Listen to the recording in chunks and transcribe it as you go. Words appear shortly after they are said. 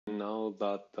now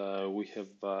that we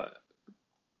have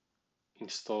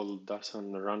installed Darshan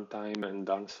runtime and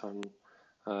Darshan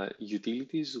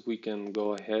utilities, we can go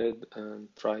ahead and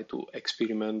try to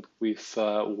experiment with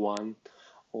one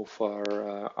of our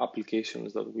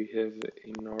applications that we have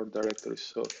in our directory.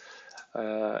 So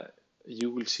you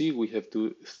will see we have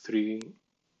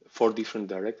four different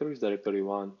directories, directory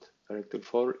 1, directory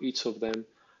 4. Each of them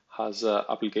has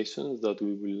applications that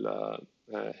we will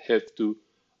have to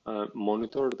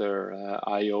monitor their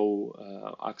I/O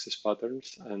access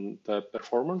patterns and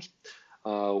performance.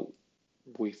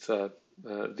 With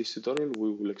this tutorial, we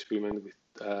will experiment with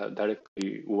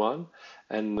directory 1,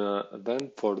 and then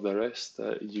for the rest,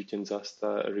 you can just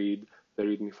read the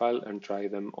README file and try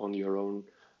them on your own,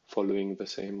 following the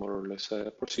same more or less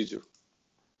procedure.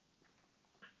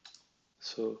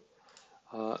 So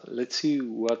let's see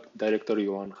what directory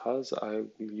 1 has. I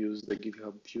will use the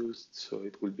GitHub views, so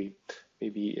it will be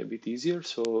maybe a bit easier.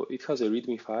 So it has a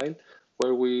README file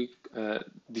where we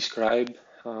describe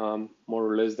more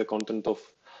or less the content of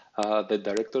the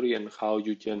directory and how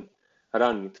you can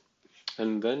run it.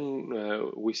 And then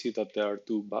we see that there are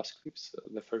two bash scripts.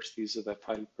 The first is the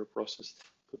file per process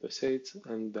 .sh,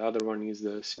 and the other one is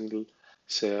the single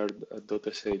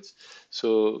shared.sh.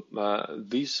 So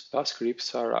these bash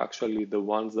scripts are actually the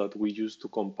ones that we use to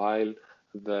compile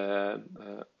the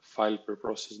file per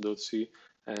process.c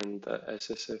and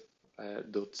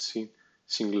ssf.c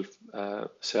single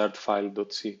shared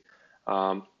file.c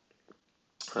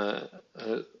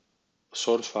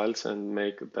source files and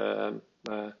make the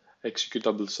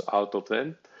executables out of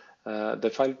them.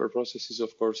 The file per process is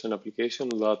of course an application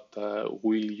that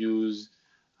will use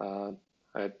a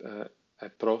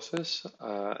process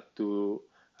to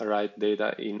write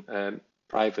data in a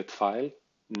private file.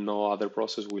 No other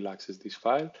process will access this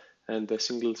file. And the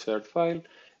single shared file,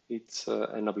 it's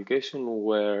an application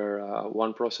where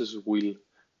one process will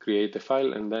create a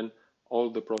file, and then all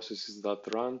the processes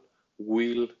that run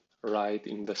will write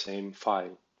in the same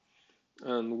file.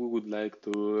 And we would like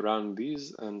to run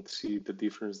these and see the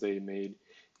difference they made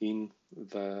in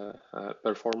the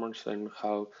performance and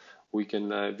how we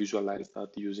can visualize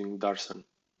that using Darshan.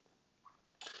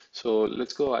 So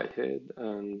let's go ahead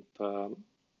and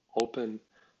open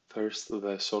first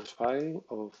the source file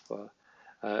of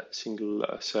a single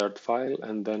shared file,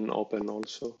 and then open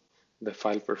also the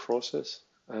file per process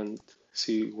and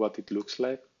see what it looks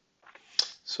like.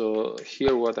 So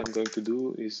here what I'm going to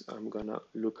do is I'm gonna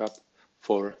look up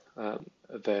for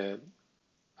the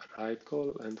write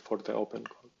call and for the open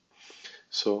call.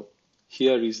 So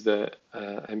here is the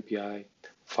MPI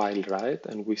file write,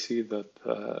 and we see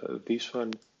that this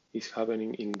one is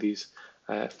happening in this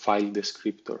file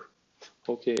descriptor.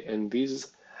 Okay, and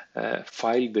this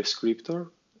file descriptor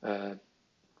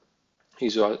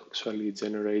is actually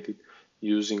generated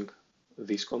using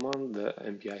this command, the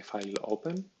MPI file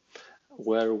open,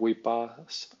 where we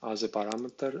pass as a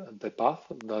parameter the path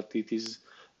that it is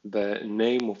the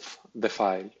name of the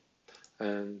file.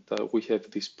 And we have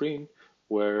this print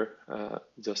where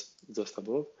just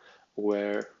above,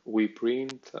 where we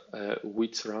print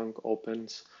which rank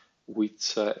opens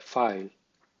which file.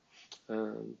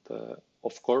 And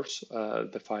of course,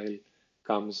 the file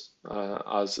comes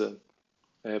as a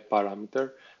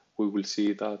parameter. We will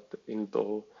see that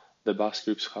into the bash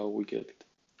scripts how we get it.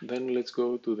 Then let's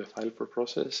go to the file per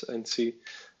process and see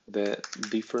the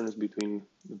difference between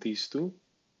these two.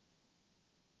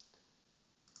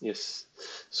 Yes,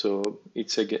 so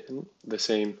it's again the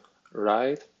same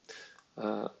write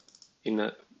in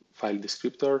a file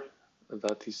descriptor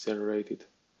that is generated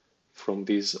from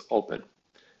this open.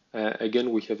 Again,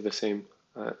 we have the same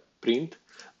print,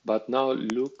 but now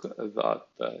look that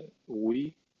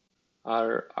we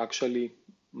are actually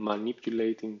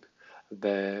manipulating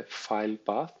the file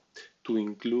path to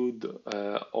include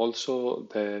also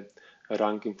the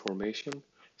rank information,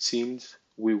 since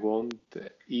we want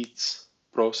each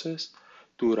process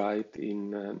to write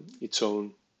in its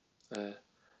own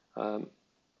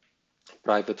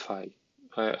private file.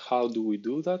 How do we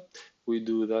do that? We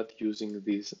do that using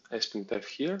this sprintf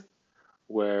here,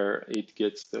 where it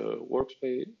gets the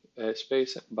workspace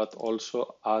space, but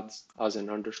also adds as an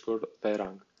underscore the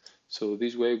rank. So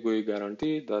this way we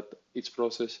guarantee that each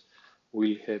process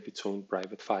will have its own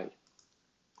private file.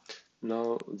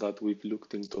 Now that we've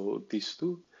looked into these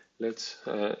two, let's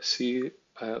see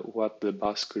what the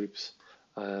bash scripts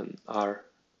are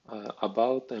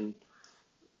about, and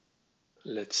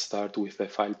let's start with the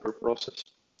file per process.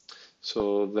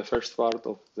 So the first part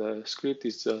of the script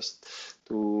is just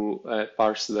to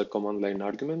parse the command line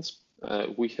arguments.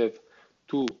 We have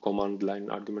two command line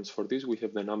arguments for this. We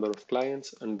have the number of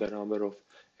clients and the number of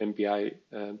MPI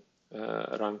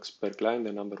ranks per client,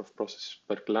 the number of processes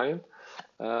per client.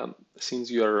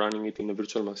 Since you are running it in a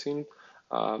virtual machine,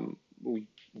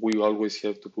 we always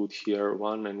have to put here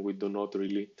one, and we do not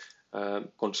really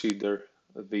consider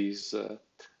these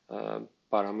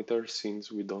parameters,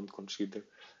 since we don't consider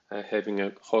having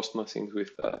a host machine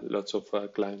with lots of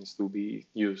clients to be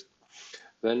used.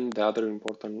 Then the other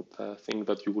important thing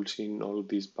that you will see in all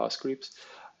these bash scripts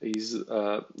is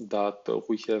that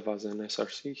we have as an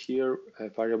SRC here a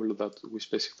variable that we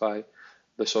specify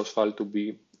the source file to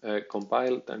be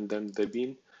compiled, and then the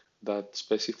bin that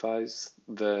specifies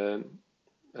the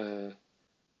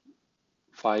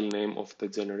file name of the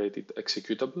generated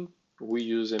executable. We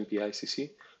use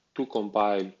MPICC to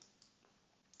compile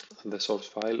the source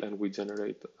file, and we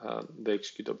generate the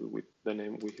executable with the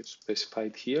name we have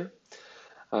specified here.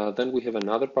 Then we have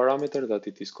another parameter that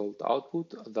it is called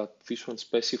output, that this one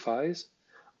specifies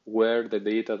where the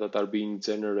data that are being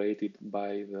generated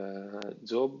by the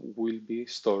job will be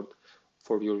stored.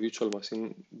 For your virtual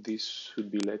machine, this should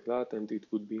be like that, and it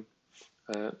would be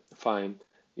fine.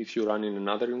 If you run in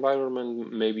another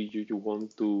environment, maybe you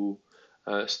want to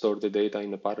store the data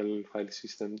in a parallel file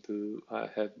system to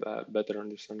have better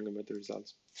understanding and better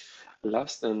results.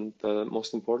 Last and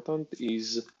most important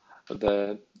is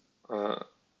the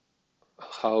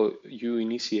how you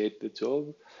initiate the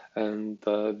job, and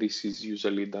this is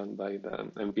usually done by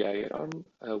the MPI run.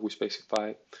 We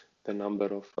specify the number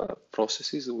of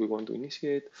processes we want to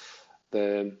initiate,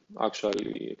 the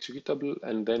actually executable,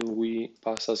 and then we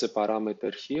pass as a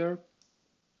parameter here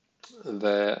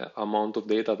the amount of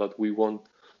data that we want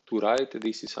to write.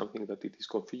 This is something that it is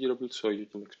configurable, so you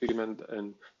can experiment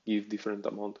and give different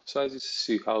amount of sizes,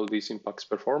 see how this impacts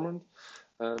performance,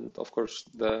 and of course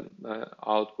the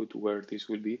output where this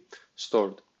will be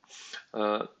stored.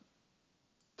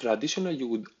 Traditionally, you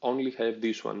would only have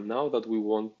this one. Now that we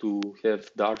want to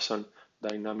have Darshan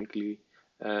dynamically,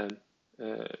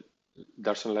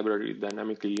 Darshan library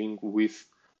dynamically link with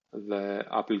the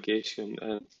application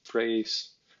and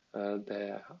trace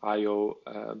the I/O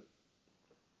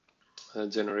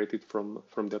generated from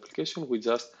the application, we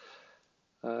just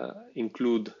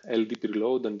include LD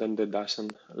preload and then the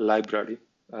Darshan library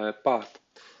path.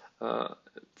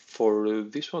 For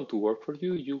this one to work for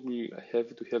you, you will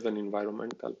have to have an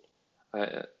environmental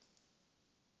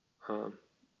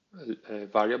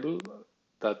variable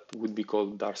that would be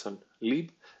called Darshan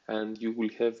lib, and you will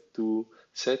have to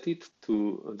set it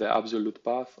to the absolute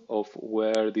path of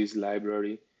where this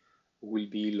library will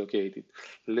be located.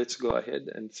 Let's go ahead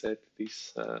and set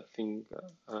this thing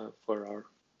for our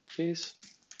case.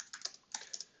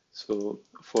 So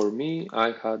for me,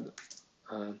 I had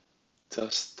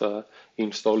just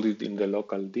installed it in the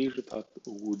local dir that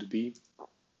would be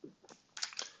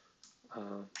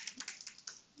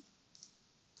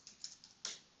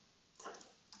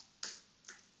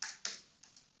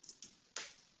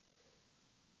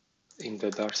in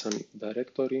the Darshan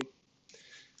directory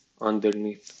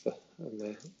underneath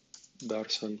the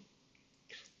Darshan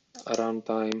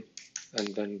runtime, and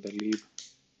then the lib,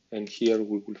 and here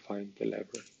we will find the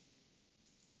library.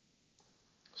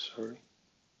 Sorry.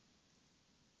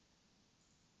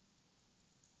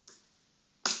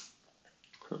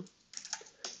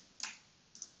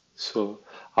 So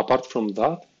apart from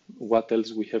that, what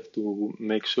else we have to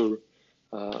make sure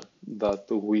that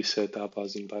we set up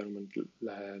as environmental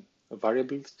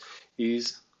variables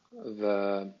is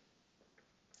the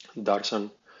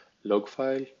Darshan log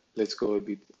file. Let's go a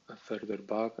bit further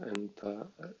back and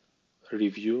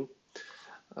review.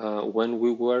 When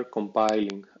we were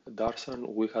compiling Darshan,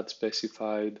 we had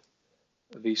specified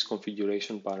this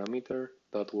configuration parameter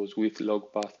that was with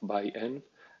log path by env,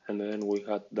 and then we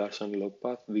had Darshan log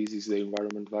path. This is the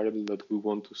environment variable that we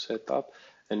want to set up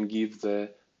and give the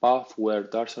path where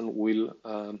Darshan will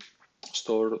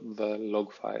store the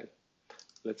log file.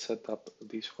 Let's set up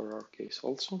this for our case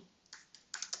also.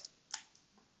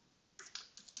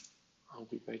 I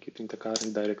will make it in the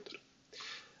current directory.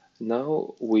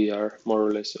 Now we are more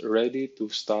or less ready to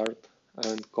start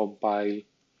and compile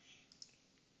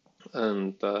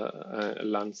and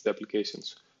launch the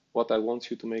applications. What I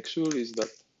want you to make sure is that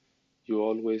you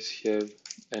always have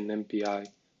an MPI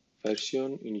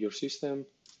version in your system,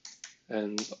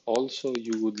 and also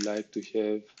you would like to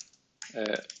have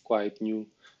a quite new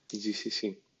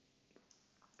GCC.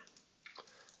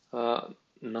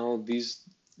 Now these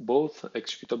both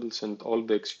executables and all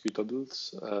the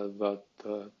executables that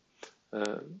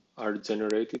are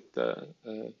generated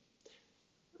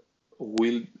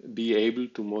will be able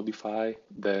to modify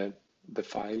the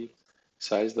file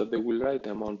size that they will write,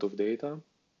 the amount of data.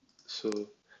 So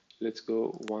let's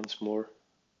go once more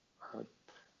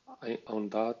on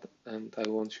that, and I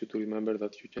want you to remember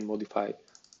that you can modify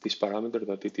this parameter,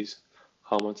 that it is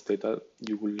how much data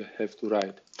you will have to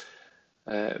write.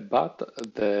 But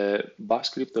the bash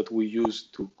script that we use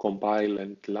to compile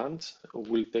and launch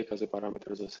will take as a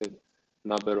parameter, as I said,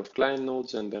 number of client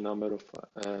nodes and the number of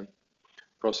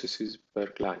processes per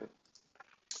client.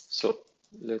 So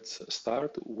let's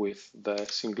start with the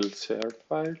single shared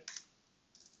file.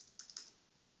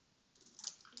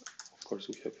 Of course,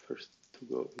 we have first to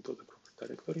go into the proper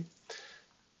directory.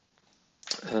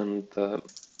 And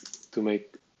to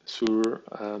make sure,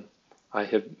 I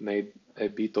have made a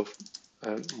bit of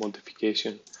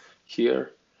modification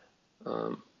here.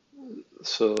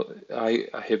 So I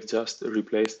have just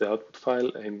replaced the output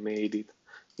file and made it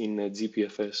in a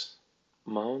GPFS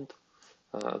mount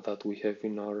that we have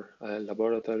in our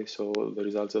laboratory. So the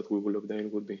results that we will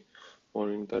obtain would be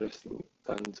more interesting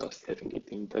than just having it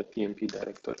in the TMP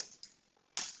directory.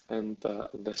 And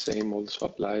the same also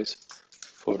applies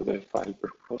for the file per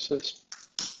process.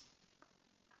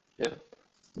 Yeah,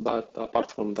 but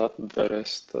apart from that, the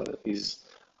rest is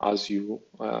as you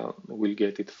will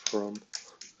get it from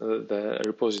the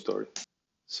repository.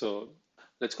 So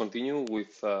let's continue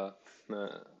with the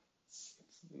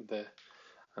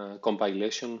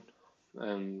compilation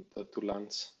and to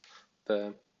launch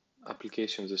the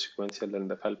applications, the sequential and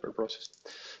the file per process.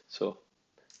 So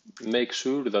make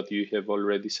sure that you have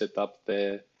already set up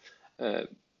the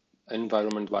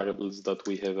environment variables that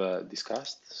we have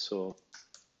discussed. So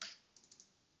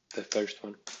the first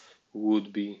one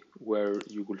would be where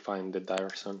you will find the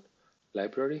Darshan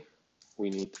library. We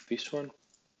need this one.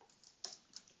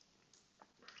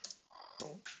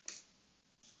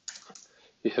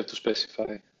 You have to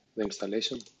specify the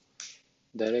installation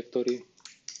directory.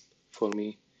 For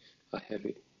me, I have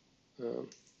it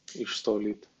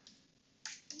installed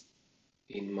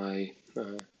in my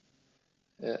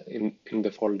in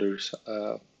the folders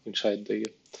inside the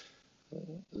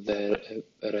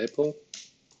repo.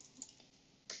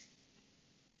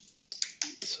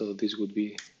 So this would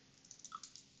be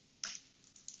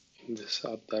in the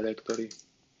subdirectory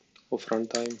of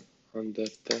runtime under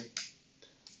the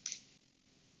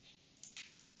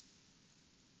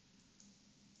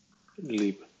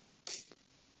lib.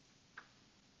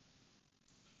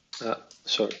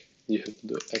 Sorry, you have to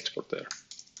do export there.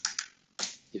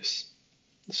 Yes.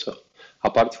 So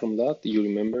apart from that, you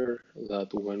remember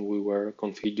that when we were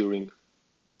configuring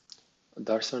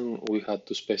Darshan, we had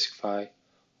to specify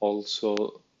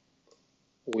also,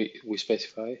 we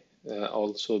specify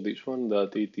also this one,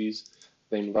 that it is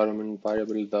the environment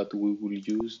variable that we will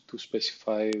use to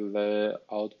specify the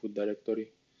output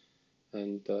directory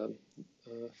and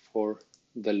for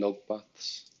the log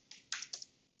paths.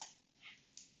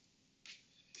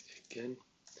 Again,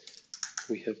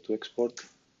 we have to export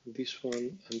this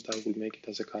one, and I will make it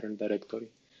as a current directory.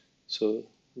 So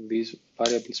this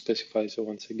variable specifies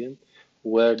once again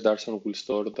where Darshan will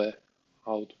store the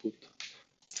output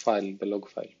file, the log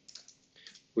file.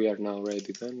 We are now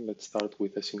ready then. Let's start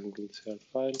with a single shared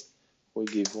file. We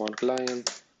give one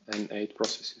client and 8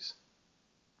 processes.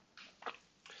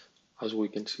 As we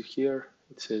can see here,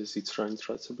 it says it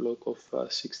runs a block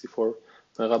of 64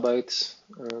 megabytes.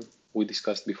 We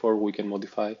discussed before, we can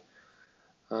modify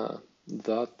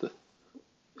that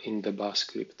in the bash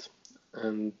script.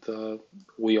 And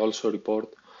we also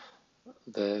report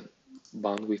the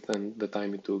bandwidth and the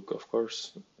time it took. Of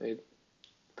course, the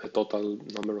total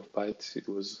number of bytes, it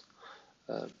was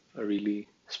really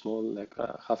small, like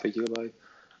half a gigabyte,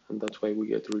 and that's why we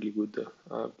get really good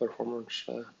performance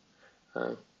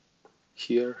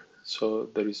here. So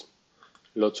there is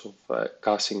lots of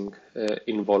caching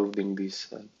involved in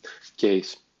this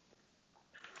case.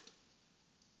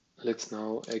 Let's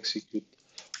now execute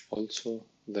also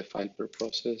the file per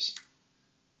process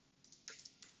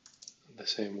the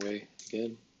same way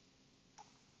again,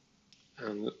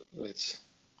 and let's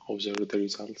observe the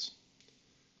results.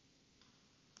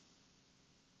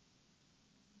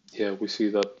 Yeah, we see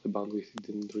that the bandwidth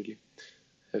didn't really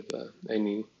have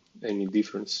any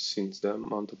difference, since the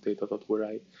amount of data that we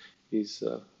write is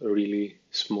really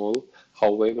small.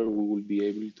 However, we will be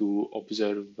able to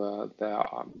observe the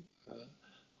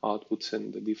outputs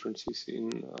and the differences in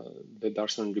the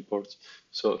Darshan reports.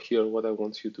 So here what I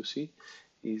want you to see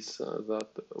is that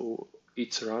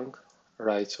each rank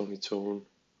writes on its own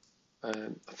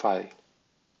file.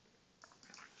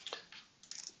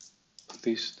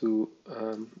 These two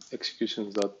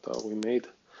executions that we made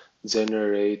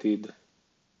generated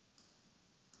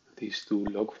these two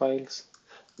log files.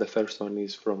 The first one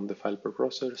is from the file per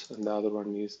process, and the other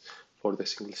one is for the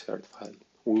single shared file.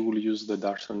 We will use the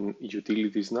Darshan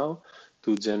utilities now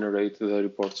to generate the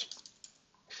reports.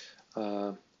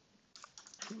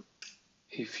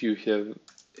 If you have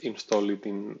installed it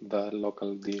in the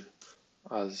local dir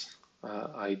as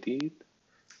I did,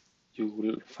 you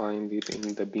will find it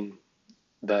in the bin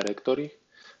directory,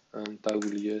 and I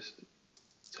will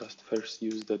just first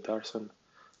use the Darshan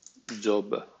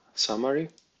job summary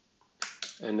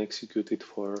and execute it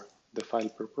for the file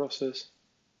per process,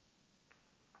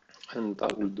 and I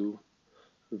will do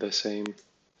the same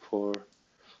for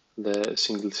the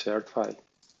single shared file.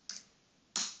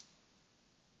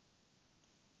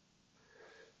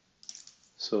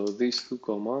 So these two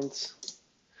commands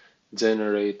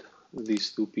generate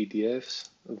these two PDFs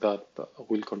that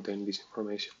will contain this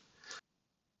information.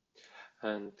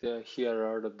 And here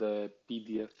are the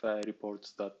PDF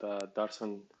reports that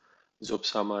Darshan job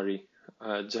summary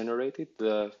generated.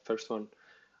 The first one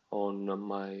on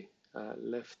my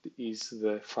left is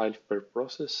the file per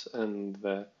process, and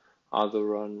the other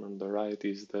one on the right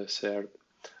is the shared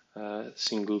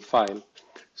single file.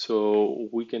 So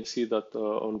we can see that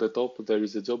on the top there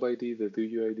is a job ID, the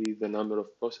DU ID, the number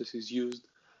of processes used,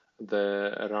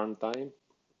 the runtime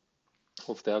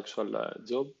of the actual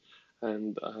job,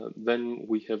 and then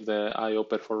we have the I/O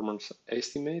performance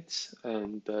estimates.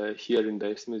 And here in the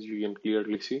estimates you can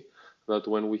clearly see that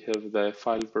when we have the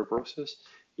file per process,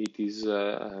 it is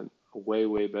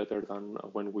way better than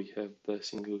when we have the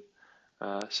single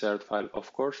shared file.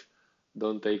 Of course,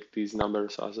 don't take these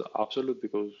numbers as absolute,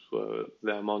 because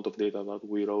the amount of data that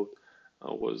we wrote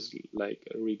was like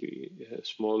really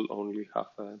small, only half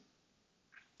a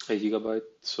gigabyte.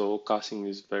 So caching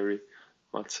is very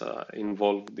much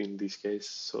involved in this case.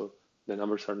 So the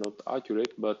numbers are not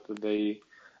accurate, but they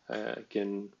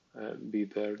can be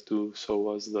there to show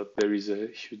us that there is a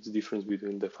huge difference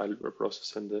between the file per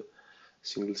process and the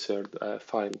single shared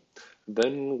file.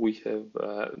 Then we have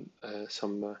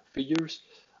some figures.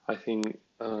 I think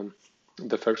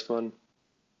the first one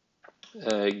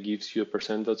gives you a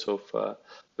percentage of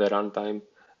the runtime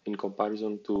in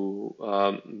comparison to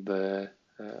the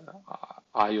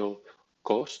I/O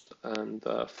cost. And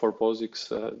for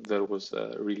POSIX, there was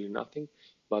really nothing,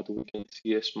 but we can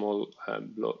see a small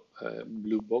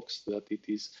blue box that it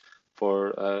is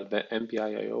for the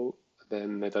MPI/IO, the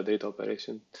metadata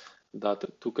operation, that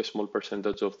took a small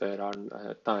percentage of the run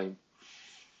time.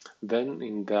 Then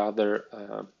in the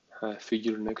other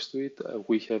figure next to it,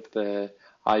 we have the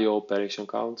I/O operation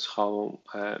counts, how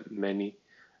many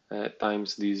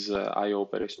times these I/O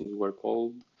operations were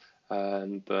called,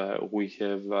 and we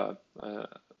have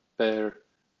per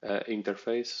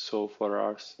interface. So for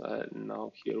us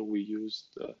now here we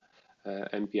used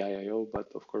MPI/IO,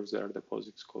 but of course there are the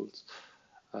POSIX calls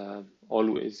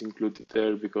always included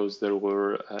there, because there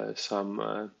were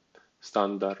some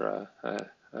standard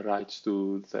writes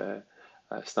to the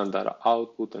standard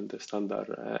output and the standard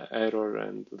error,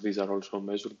 and these are also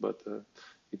measured, but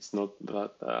it's not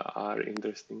that are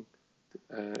interesting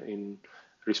in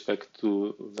respect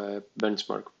to the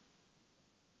benchmark.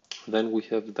 Then we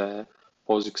have the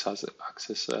POSIX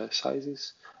access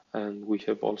sizes, and we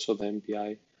have also the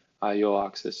MPI IO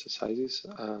access sizes,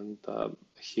 and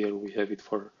here we have it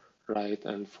for write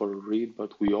and for read,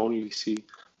 but we only see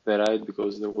the write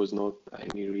because there was not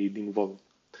any read involved.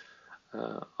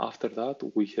 After that,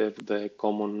 we have the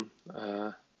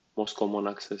most common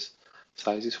access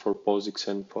sizes for POSIX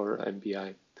and for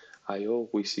MPI IO.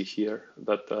 We see here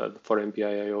that for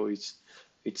MPI IO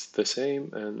it's the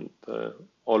same, and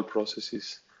all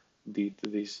processes did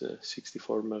these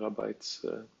 64 megabytes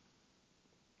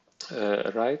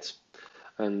writes,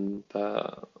 and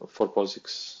for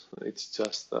POSIX it's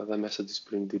just the message is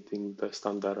printed in the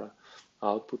standard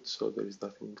output, so there is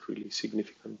nothing really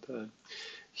significant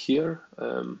here.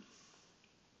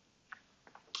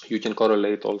 You can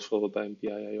correlate also the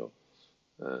MPI/IO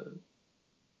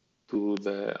to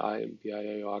the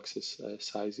MPI/IO access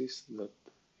sizes, that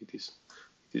it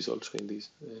is also in this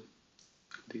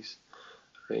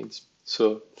range.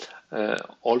 So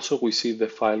also we see the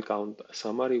file count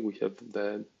summary. We have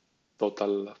the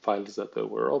total files that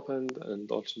were opened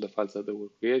and also the files that were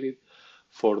created.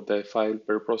 For the file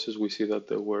per process, we see that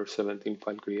there were 17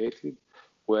 files created,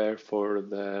 where for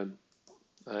the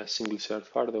single shared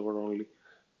file there were only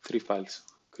 3 files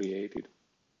created.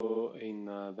 So in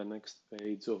the next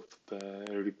page of the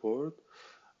report,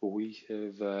 we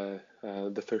have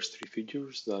the first 3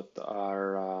 figures that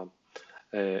are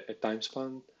a time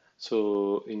span.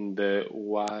 So in the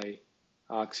Y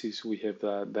axis, we have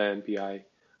the MPI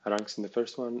ranks in the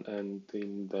first one, and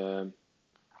in the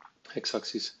X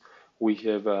axis, we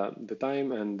have the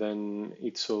time, and then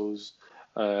it shows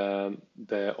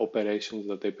the operations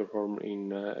that they perform in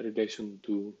relation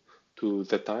to to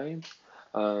the time,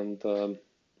 and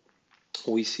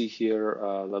we see here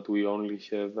that we only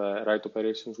have write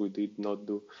operations. We did not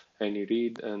do any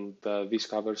read, and this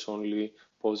covers only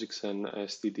POSIX and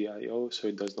stdio, so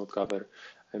it does not cover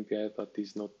MPI. That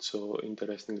is not so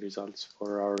interesting results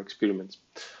for our experiments.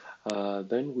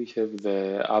 Then we have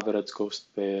the average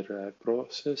cost per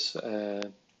process,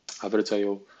 average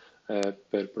IO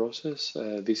per process.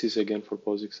 This is again for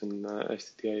POSIX and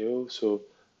stdio, so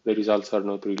the results are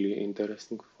not really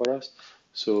interesting for us.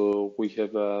 So we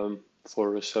have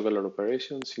for several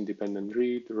operations, independent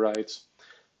read, writes,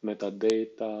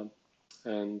 metadata,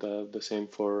 and the same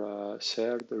for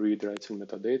shared read, writes, and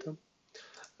metadata.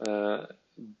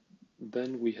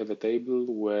 Then we have a table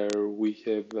where we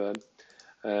have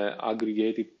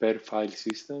aggregated per file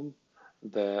system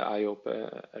the IO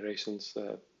operations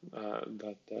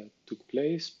that took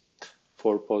place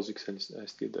for POSIX and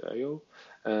stdio.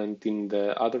 And in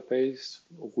the other page,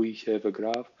 we have a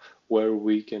graph where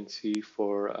we can see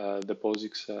for the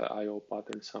POSIX IO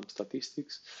pattern some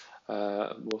statistics,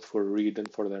 both for read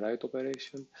and for the write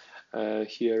operation.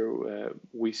 Here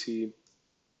we see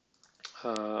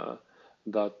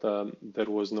that there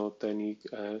was not any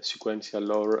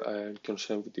sequential or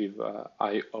consecutive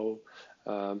IO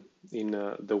in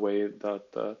the way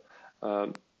that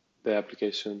the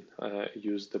application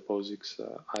used the POSIX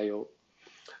IO.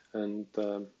 And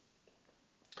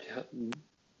yeah,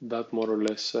 that more or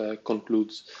less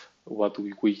concludes what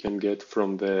we can get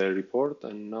from the report.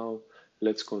 And now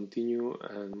let's continue,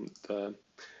 and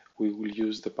we will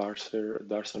use the parser,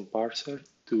 Darshan parser,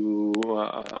 to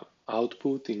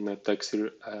output in a text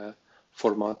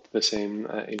format the same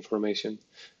information.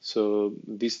 So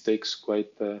this takes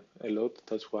quite a lot.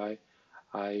 That's why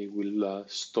I will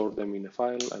store them in a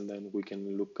file, and then we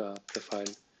can look at the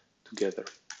file together.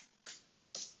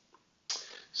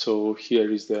 So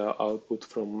here is the output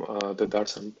from the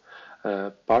Darshan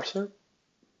parser.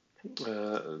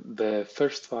 The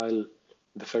first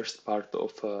part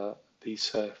of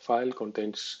this file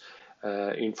contains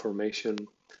information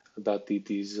that it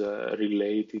is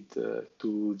related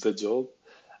to the job,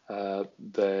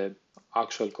 the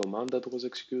actual command that was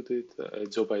executed,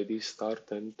 job ID,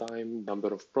 start and time,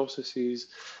 number of processes,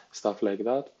 stuff like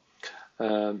that.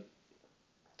 Then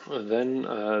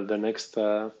the next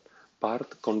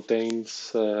part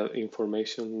contains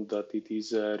information that it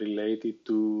is related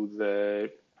to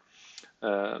the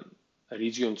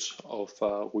regions of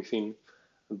within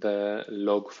the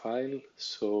log file.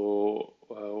 So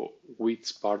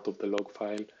which part of the log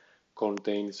file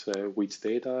contains which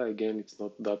data. Again, it's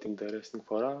not that interesting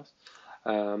for us.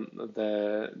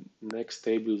 The next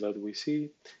table that we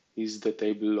see is the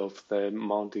table of the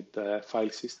mounted file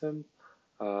system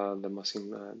the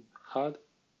machine had.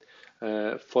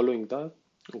 Following that,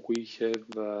 we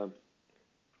have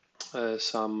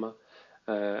some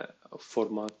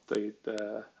formatted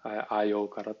IO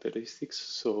characteristics.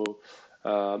 So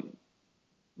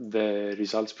the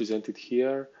results presented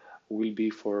here will be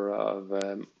for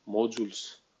the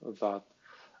modules that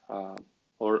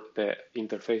or the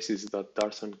interfaces that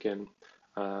Darshan can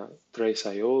trace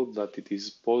IO, that it is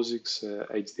POSIX,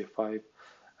 HDF5,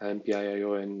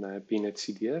 MPI-IO, and PNet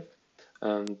CDF.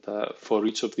 And for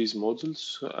each of these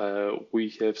modules, we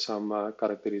have some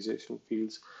characterization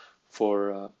fields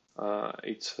for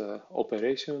its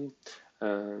operation.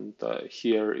 And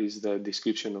here is the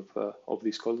description of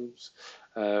these columns.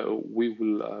 We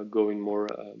will go in more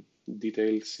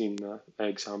details in an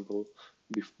example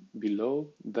below.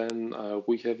 Then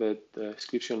we have a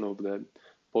description of the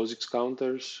POSIX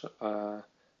counters.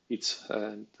 It's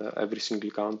every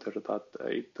single counter that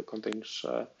it contains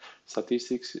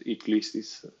statistics. It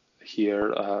lists here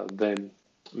the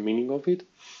meaning of it.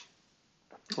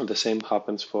 The same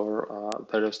happens for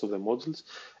the rest of the modules.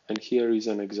 And here is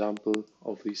an example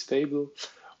of this table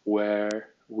where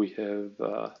we have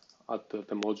at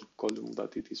the module column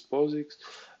that it is POSIX.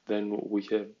 Then we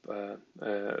have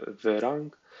the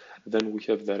rank. Then we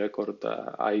have the record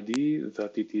ID,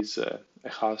 that it is a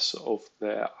hash of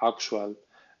the actual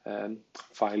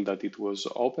file that it was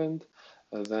opened.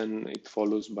 Then it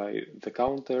follows by the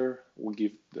counter. We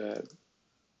give the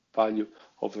value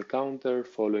of the counter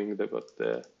following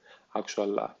the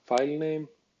actual file name,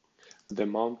 the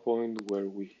mount point where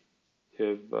we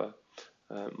have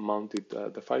mounted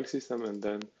the file system, and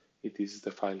then it is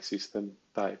the file system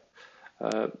type.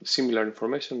 Similar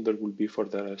information there will be for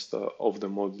the rest of the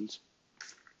modules.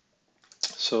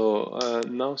 So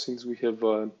now, since we have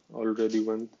already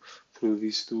went through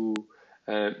these two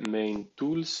main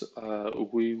tools,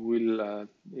 we will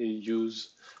use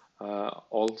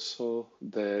also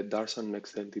the Darshan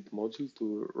extended module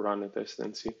to run a test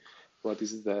and see what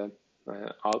is the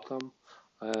outcome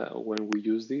when we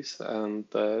use this. And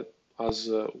as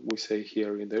we say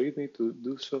here in the README, to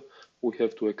do so, we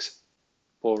have to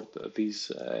export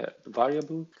this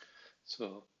variable.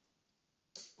 So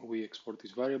we export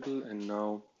this variable, and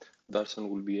now Darshan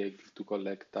will be able to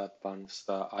collect advanced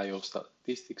I/O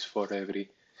statistics for every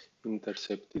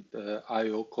intercepted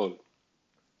I/O call.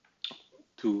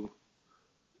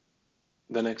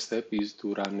 The next step is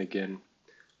to run again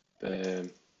the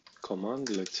command.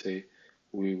 Let's say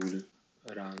we will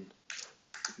run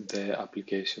the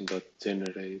application that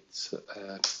generates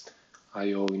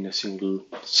I/O in a single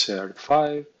shared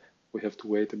file. We have to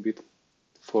wait a bit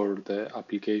for the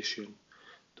application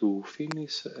to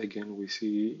finish. Again, we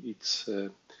see its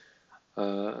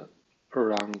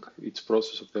rank, its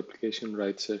process of the application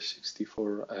writes a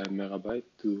 64 megabyte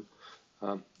to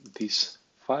this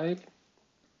file.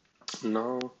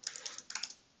 Now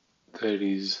there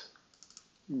is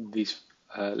this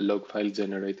log file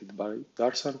generated by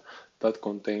Darshan that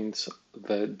contains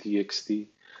the DXT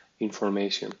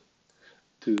information.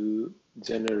 To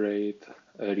generate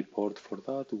a report for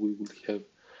that, we will have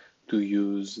to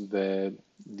use the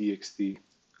DXT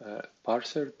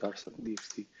parser, Darshan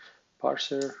DXT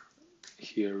parser.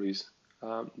 Here is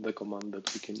the command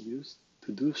that we can use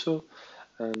to do so.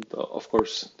 And of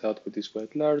course, the output is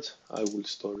quite large. I will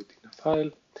store it in a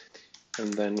file,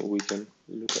 and then we can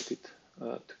look at it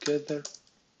together.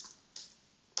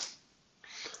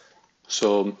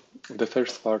 So the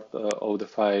first part of the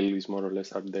file is more or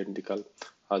less identical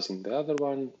as in the other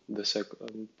one. The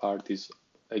second part is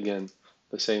again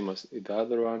the same as in the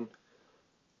other one.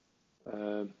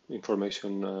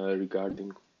 Information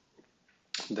regarding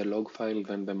the log file,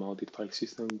 then the mounted file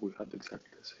system, we had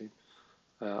exactly the same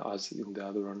as in the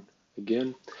other one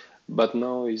again. But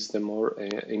now is the more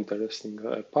interesting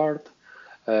part.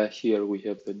 Here we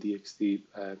have the DXT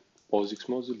POSIX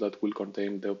module that will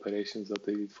contain the operations that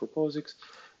they did for POSIX.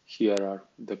 Here are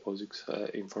the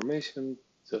POSIX information,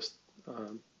 just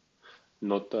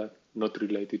not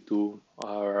related to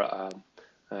our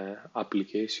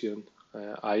application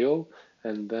I/O.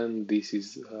 And then this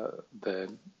is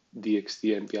the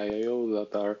DXT and PIIO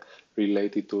that are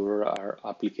related to our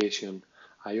application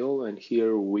I/O. And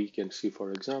here we can see,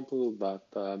 for example, that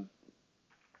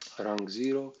rank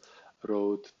 0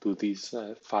 wrote to this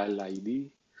file ID,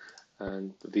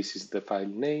 and this is the file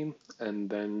name, and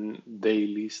then they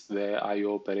list the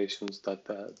I/O operations that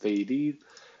they did.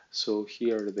 So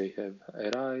here they have a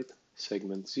write,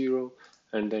 segment 0,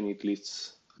 and then it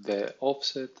lists the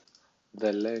offset,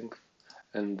 the length,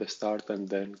 and the start and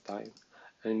the end time.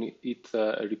 And it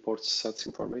reports such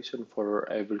information for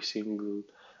every single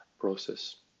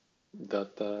process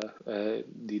that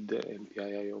did the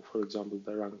MPIIO. For example,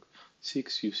 the rank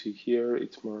 6 you see here,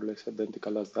 it's more or less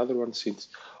identical as the other one, since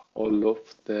all of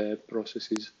the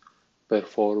processes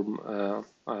perform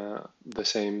the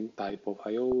same type of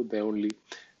I/O. The only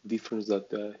difference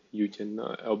that you can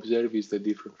observe is the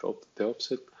difference of the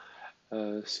offset,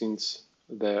 since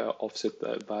the offset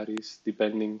varies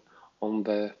depending on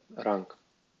the rank.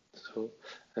 So,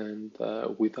 and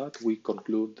with that, we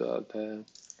conclude the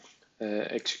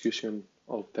execution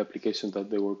of the applications that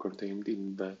they were contained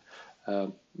in the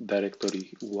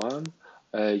directory 1.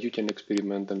 You can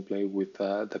experiment and play with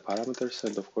the parameters,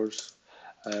 and of course,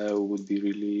 would be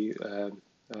really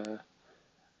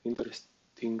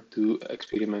interesting to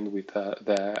experiment with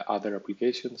the other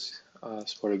applications.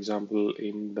 As for example,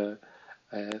 in the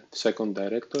second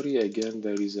directory, again,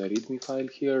 there is a README file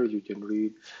here. You can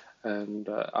read and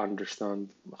understand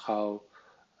how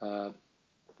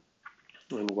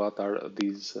and what are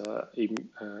these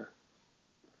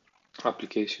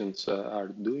applications are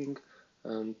doing,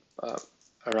 and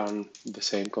run the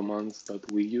same commands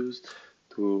that we used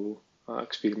to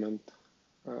experiment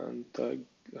and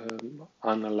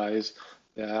analyze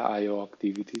the I/O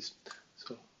activities.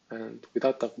 So, and with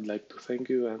that, I would like to thank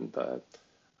you, and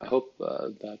I hope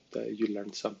that you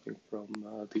learned something from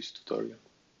this tutorial.